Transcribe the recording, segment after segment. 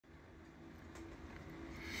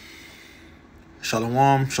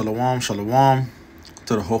Shalom, shalom, shalom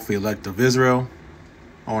to the hopefully elect of Israel.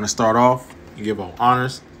 I want to start off and give all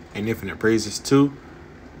honors and infinite praises to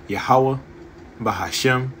Yahweh,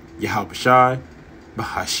 Bahashem, Yahweh Shai,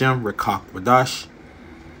 Bahashem, Rekak Wadash.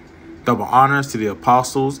 Double honors to the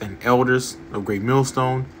apostles and elders of Great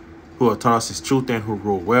Millstone who have taught us his truth and who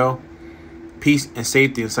rule well. Peace and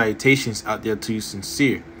safety and salutations out there to you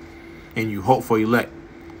sincere and you hopeful elect,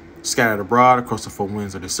 scattered abroad across the four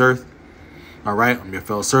winds of this earth. All right, I'm your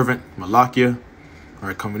fellow servant, Malakia. All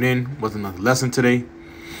right, coming in with another lesson today.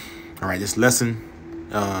 All right, this lesson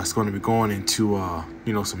is going to be going into,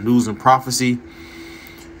 some news and prophecy.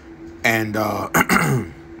 And,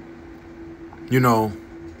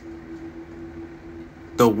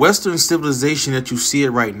 the Western civilization that you see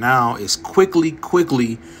it right now is quickly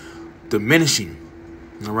diminishing.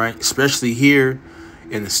 All right, especially here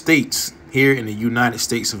in the States, here in the United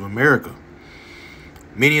States of America.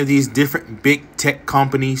 Many of these different big tech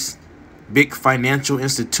companies, big financial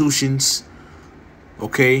institutions,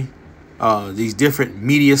 these different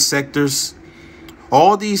media sectors,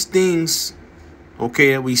 all these things,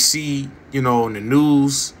 that we see, in the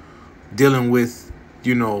news dealing with,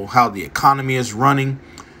 how the economy is running.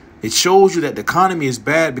 It shows you that the economy is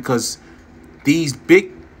bad because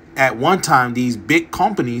at one time, these big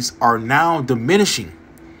companies are now diminishing.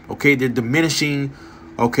 They're diminishing,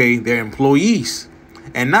 their employees.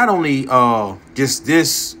 And not only just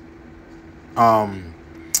this,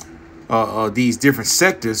 these different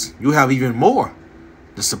sectors, you have even more.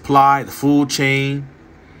 The supply, the food chain,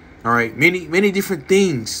 all right, many different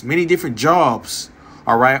things, many different jobs,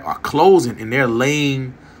 all right, are closing and they're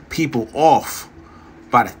laying people off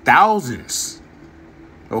by the thousands,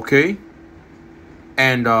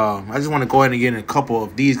 And I just want to go ahead and get in a couple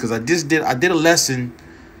of these because I did a lesson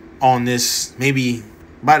on this maybe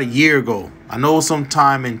about a year ago. I know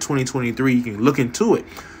sometime in 2023 you can look into it.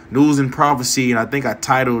 News and prophecy, and I think I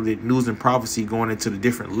titled it News and Prophecy, going into the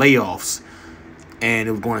different layoffs. And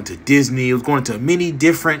it was going into Disney. It was going into many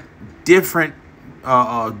different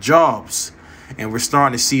jobs. And we're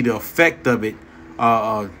starting to see the effect of it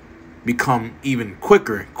become even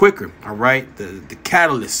quicker. All right. The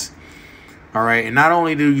catalyst. All right. And not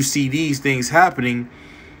only do you see these things happening,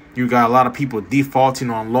 you got a lot of people defaulting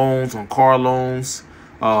on loans, on car loans,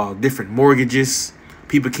 different mortgages.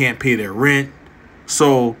 People can't pay their rent.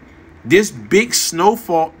 So this big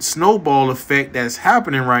snowball effect that's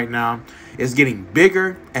happening right now is getting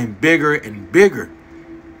bigger and bigger and bigger.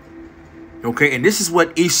 And this is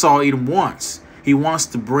what Esau Edom wants. He wants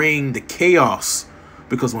to bring the chaos,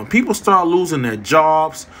 because when people start losing their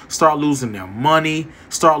jobs, start losing their money,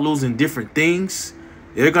 start losing different things,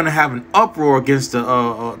 they're going to have an uproar against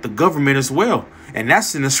the government as well. And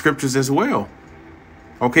that's in the scriptures as well.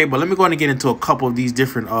 But let me go ahead and get into a couple of these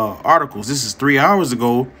different articles. This is 3 hours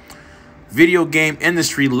ago. Video game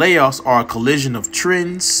industry layoffs are a collision of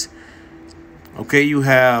trends. You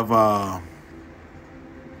have,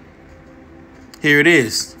 here it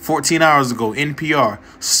is, 14 hours ago, NPR.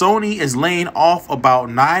 Sony is laying off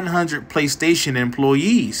about 900 PlayStation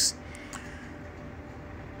employees.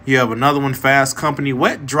 You have another one, Fast Company.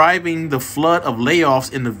 What driving the flood of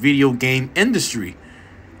layoffs in the video game industry?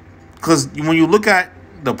 Because when you look at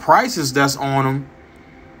the prices that's on them,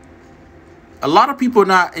 a lot of people are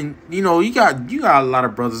not, and you got a lot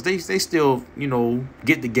of brothers. They still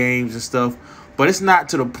get the games and stuff, but it's not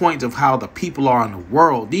to the point of how the people are in the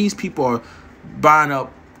world. These people are buying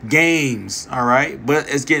up games, all right, but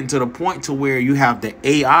it's getting to the point to where you have the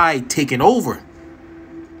AI taking over,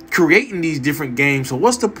 creating these different games. So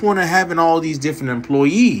what's the point of having all these different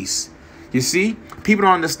employees? You see, people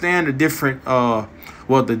don't understand the different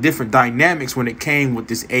the different dynamics when it came with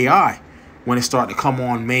this AI, when it started to come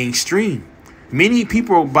on mainstream. Many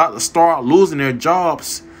people are about to start losing their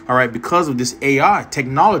jobs, all right, because of this AI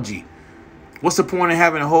technology. What's the point of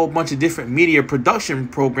having a whole bunch of different media production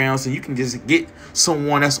programs and you can just get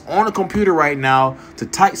someone that's on a computer right now to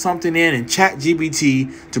type something in and chat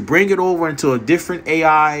GBT to bring it over into a different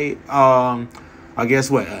AI,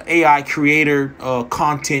 AI creator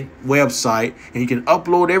content website, and you can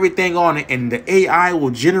upload everything on it and the AI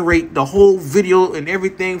will generate the whole video and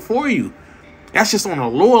everything for you. That's just on a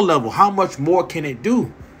lower level. How much more can it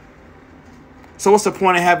do? So what's the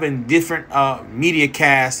point of having different media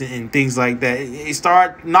casts and things like that? It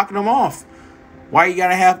start knocking them off. Why you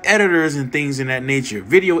gotta have editors and things in that nature?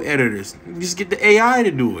 Video editors. Just get the AI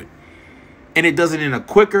to do it. And it does it in a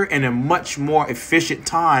quicker and a much more efficient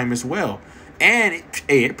time as well. And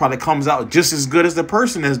it probably comes out just as good as the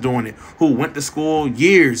person that's doing it, who went to school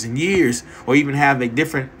years and years, or even have a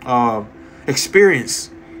different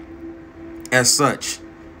experience as such.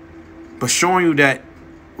 but showing you that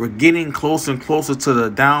we're getting closer and closer to the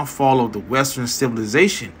downfall of the Western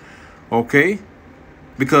civilization, okay?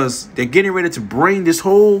 Because they're getting ready to bring this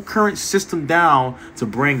whole current system down to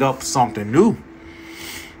bring up something new.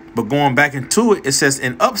 But going back into it, it says,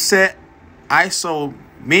 an upset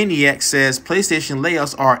ISO-maniac says PlayStation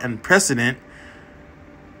layoffs are unprecedented.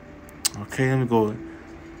 Okay, let me go.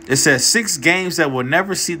 It says 6 games that will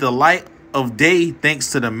never see the light of day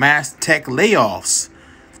thanks to the mass tech layoffs.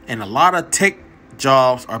 And a lot of tech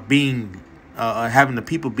jobs are being having the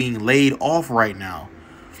people being laid off right now.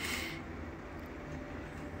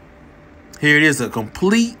 Here it is, a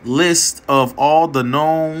complete list of all the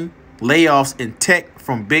known layoffs in tech,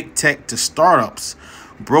 from big tech to startups,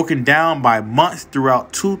 broken down by month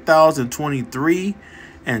throughout 2023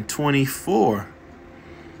 and 24.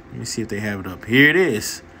 Let me see if they have it up. Here it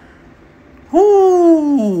is.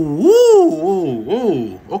 Ooh.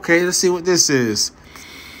 Okay, let's see what this is.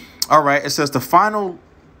 All right, it says the final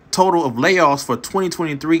total of layoffs for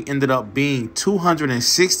 2023 ended up being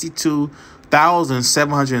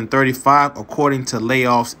 262,735, according to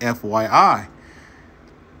Layoffs FYI.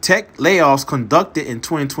 Tech layoffs conducted in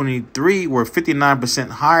 2023 were 59%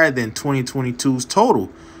 higher than 2022's total,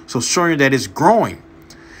 so showing that it's growing.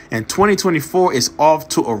 And 2024 is off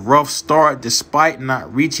to a rough start despite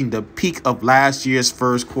not reaching the peak of last year's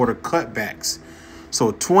first quarter cutbacks.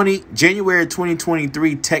 So January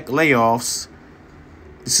 2023 tech layoffs,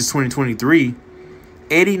 this is 2023,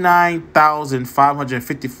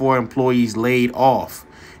 89,554 employees laid off.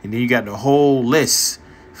 And then you got the whole list,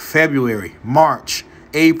 February, March,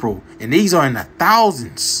 April, and these are in the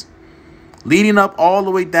thousands, leading up all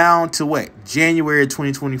the way down to what? January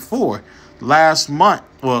 2024. Last month,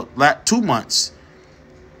 well, 2 months,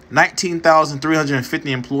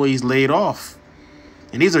 19,350 employees laid off.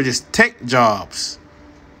 And these are just tech jobs.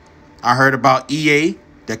 I heard about EA.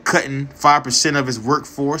 They're cutting 5% of its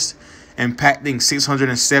workforce, impacting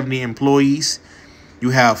 670 employees. You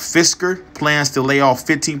have Fisker plans to lay off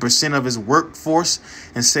 15% of its workforce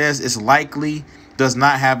and says it's likely does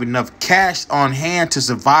not have enough cash on hand to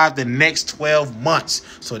survive the next 12 months.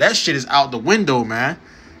 So that shit is out the window, man.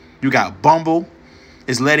 You got Bumble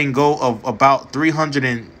is letting go of about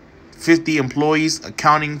 350 employees,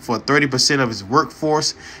 accounting for 30% of its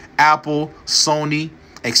workforce. Apple, Sony,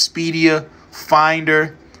 Expedia,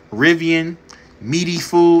 Finder, Rivian, Meaty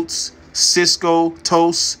Foods, Cisco,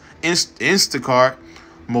 Toast, Instacart,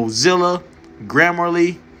 Mozilla,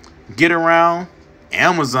 Grammarly, Getaround,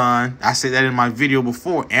 Amazon. I said that in my video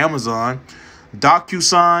before. Amazon,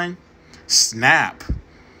 DocuSign, Snap,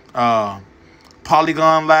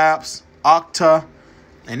 Polygon Labs, Okta,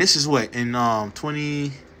 and this is what in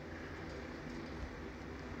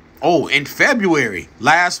in February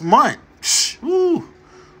last month. Woo.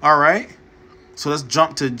 All right. So let's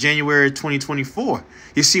jump to January 2024.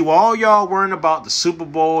 You see, while all y'all worrying about the Super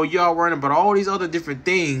Bowl, y'all worrying about all these other different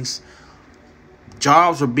things,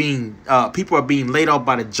 jobs are being, people are being laid off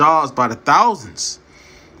by the jobs, by the thousands.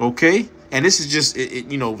 Okay. And this is just,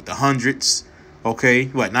 with the hundreds. Okay.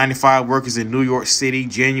 What, 95 workers in New York City,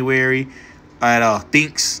 January at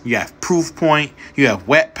Thinks. You have Proofpoint. You have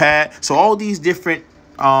Wetpad. So all these different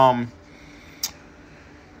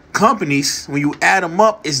companies, when you add them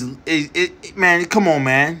up, man, come on,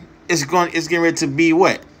 man. It's getting ready to be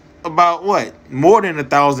what? About what? More than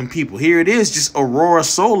 1,000 people. Here it is, just Aurora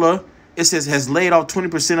Solar. It says has laid off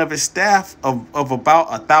 20% of its staff of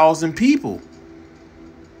about 1,000 people.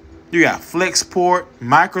 You got Flexport,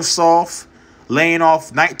 Microsoft laying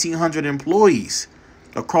off 1,900 employees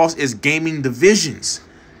across its gaming divisions.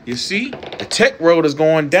 You see, the tech world is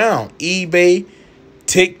going down. eBay,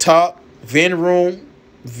 TikTok, Venroom,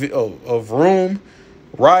 Vroom,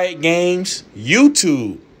 Riot Games,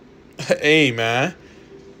 YouTube. Hey, man.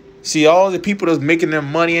 See, all the people that's making their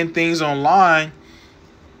money and things online,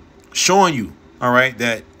 showing you, all right,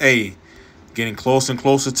 that, hey, getting closer and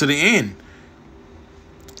closer to the end.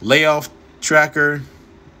 Layoff tracker.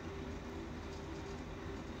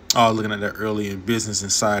 Oh, looking at that early in Business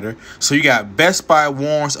Insider. So you got Best Buy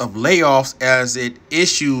warns of layoffs as it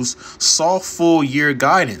issues soft full year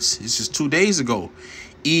guidance. This is 2 days ago.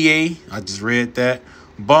 EA, I just read that.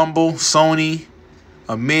 Bumble, Sony,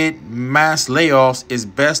 amid mass layoffs, it's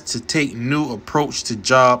best to take new approach to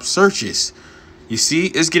job searches. You see,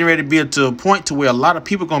 it's getting ready to be to a point to where a lot of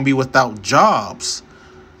people are going to be without jobs.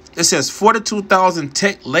 It says 42,000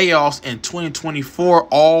 tech layoffs in 2024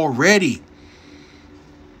 already.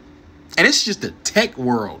 And it's just the tech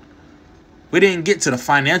world. We didn't get to the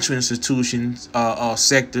financial institutions,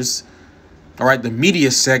 sectors, all right, the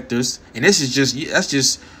media sectors, and this is just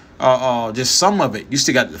some of it. You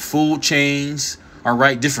still got the food chains, All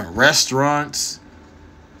right, different restaurants,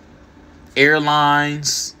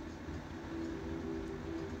 airlines.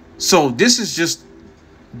 So this is just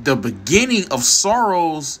the beginning of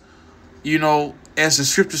sorrows, you know, as the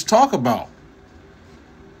scriptures talk about.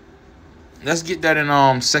 Let's get that in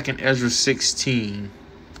 2nd Ezra 16.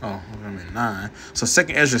 Oh, I'm in 9. So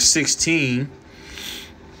 2nd Ezra 16,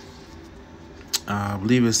 I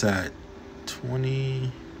believe it's at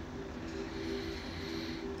 20.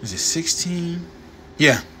 Is it 16?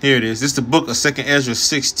 Yeah, here it is. This is the book of 2nd Ezra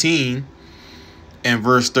 16 and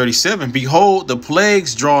verse 37. Behold, the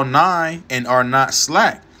plagues draw nigh and are not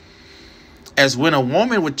slack. As when a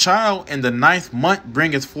woman with child in the 9th month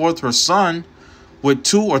bringeth forth her son, with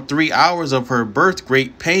 2 or 3 hours of her birth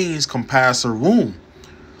great pains compass her womb.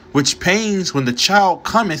 Which pains, when the child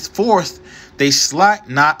cometh forth, they slack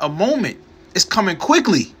not a moment. It's coming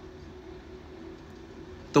quickly.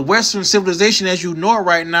 The Western civilization, as you know it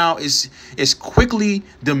right now, is quickly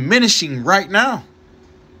diminishing right now.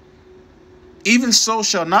 Even so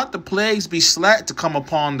shall not the plagues be slack to come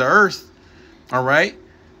upon the earth. All right.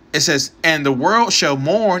 It says, and the world shall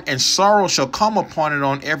mourn, and sorrow shall come upon it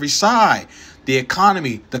on every side. The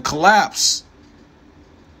economy, the collapse.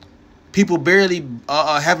 People barely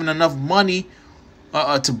having enough money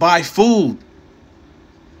to buy food.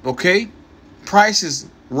 Okay. Prices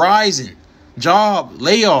rising. Job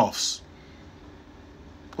layoffs.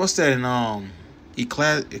 What's that in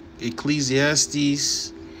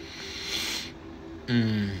Ecclesiastes?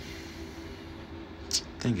 I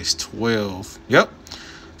think it's 12. Yep.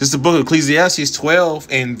 This is the book of Ecclesiastes 12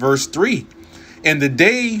 and verse 3. And the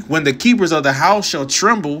day when the keepers of the house shall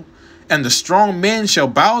tremble, and the strong men shall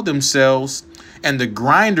bow themselves, and the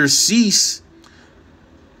grinders cease.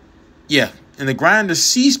 Yeah, and the grinders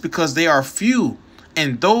cease because they are few,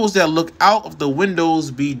 and those that look out of the windows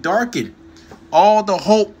be darkened. All the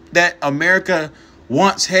hope that America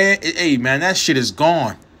once had, hey man, that shit is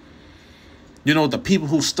gone. You know, the people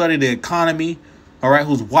who study the economy, all right,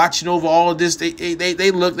 who's watching over all of this, they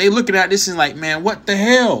looking at this and like, man, what the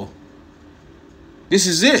hell? This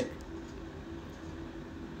is it.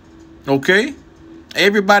 Okay?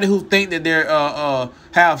 Everybody who think that they're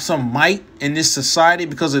have some might in this society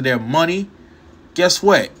because of their money, guess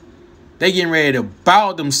what? They're getting ready to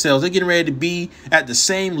bow themselves. They're getting ready to be at the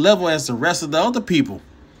same level as the rest of the other people.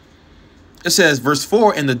 It says, verse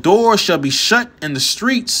 4, and the doors shall be shut in the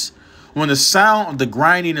streets when the sound of the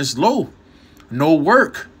grinding is low. No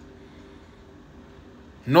work.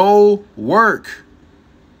 No work.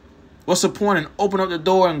 What's the point in opening up the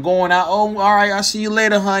door and going out? Oh, all right, I'll see you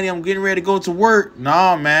later, honey. I'm getting ready to go to work.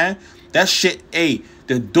 Nah, man. That shit, hey,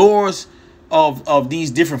 the doors of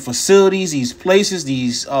these different facilities, these places,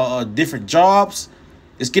 these different jobs,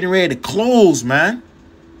 it's getting ready to close, man.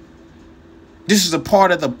 This is a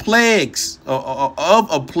part of the plagues,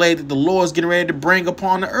 of a plague that the Lord is getting ready to bring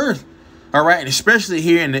upon the earth. All right, and especially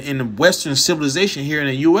here in the Western civilization here in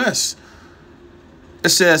the U.S. It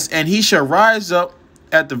says, and he shall rise up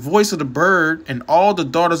at the voice of the bird, and all the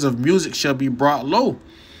daughters of music shall be brought low.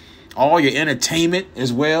 All your entertainment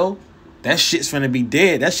as well, that shit's finna be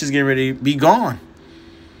dead. That shit's getting ready to be gone.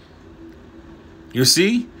 You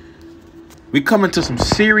see? We come into some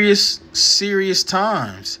serious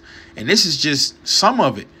times. And this is just some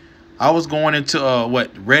of it. I was going into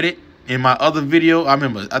Reddit in my other video.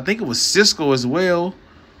 I think it was Cisco as well.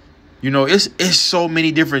 You know, it's so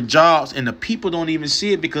many different jobs, and the people don't even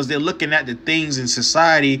see it because they're looking at the things in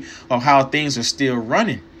society of how things are still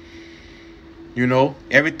running. You know,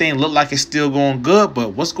 everything look like it's still going good,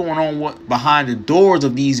 but what's going on behind the doors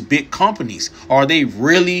of these big companies? Are they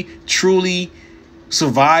really, truly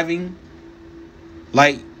surviving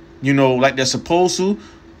like, you know, like they're supposed to?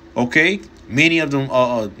 Okay, many of them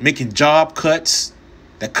are making job cuts.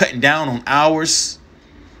 They're cutting down on hours.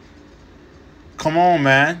 Come on,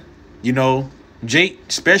 man. You know, Jake,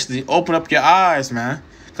 especially open up your eyes, man,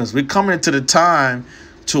 because we're coming into the time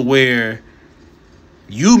to where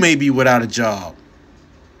you may be without a job,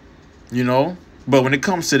 you know, but when it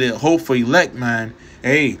comes to the hope for elect, man,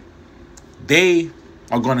 hey, they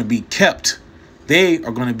are going to be kept. They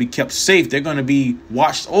are going to be kept safe. They're going to be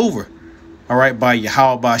watched over, all right, by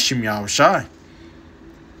Yahweh Ba'Shem Yahushai.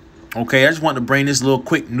 Okay, I just want to bring this little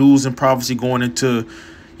quick news and prophecy going into,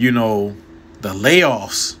 you know, the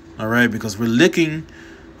layoffs. All right, because we're looking,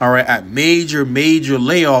 all right, at major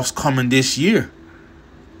layoffs coming this year.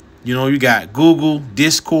 You know, you got Google,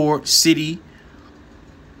 Discord, City,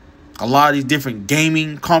 a lot of these different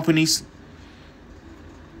gaming companies.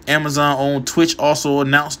 Amazon on Twitch also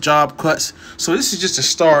announced job cuts. So this is just a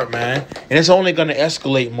start, man. And it's only going to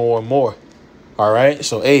escalate more and more. All right.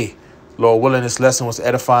 So, hey, Lord willing, this lesson was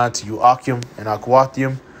edifying to you, Akim and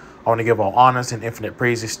Akwathium. I want to give all honors and infinite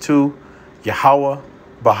praises to Yahweh,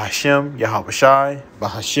 Bahashem, Yahweh Shai,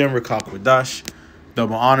 Bahashem, Rekakwadash.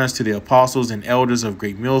 Double honors to the apostles and elders of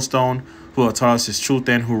Great Millstone who have taught us his truth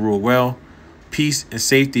and who rule well. Peace and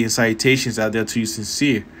safety and salutations out there to you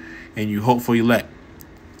sincere and you hopeful elect.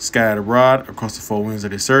 Scattered abroad across the four winds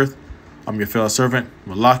of this earth. I'm your fellow servant,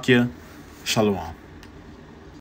 Malakia. Shalom.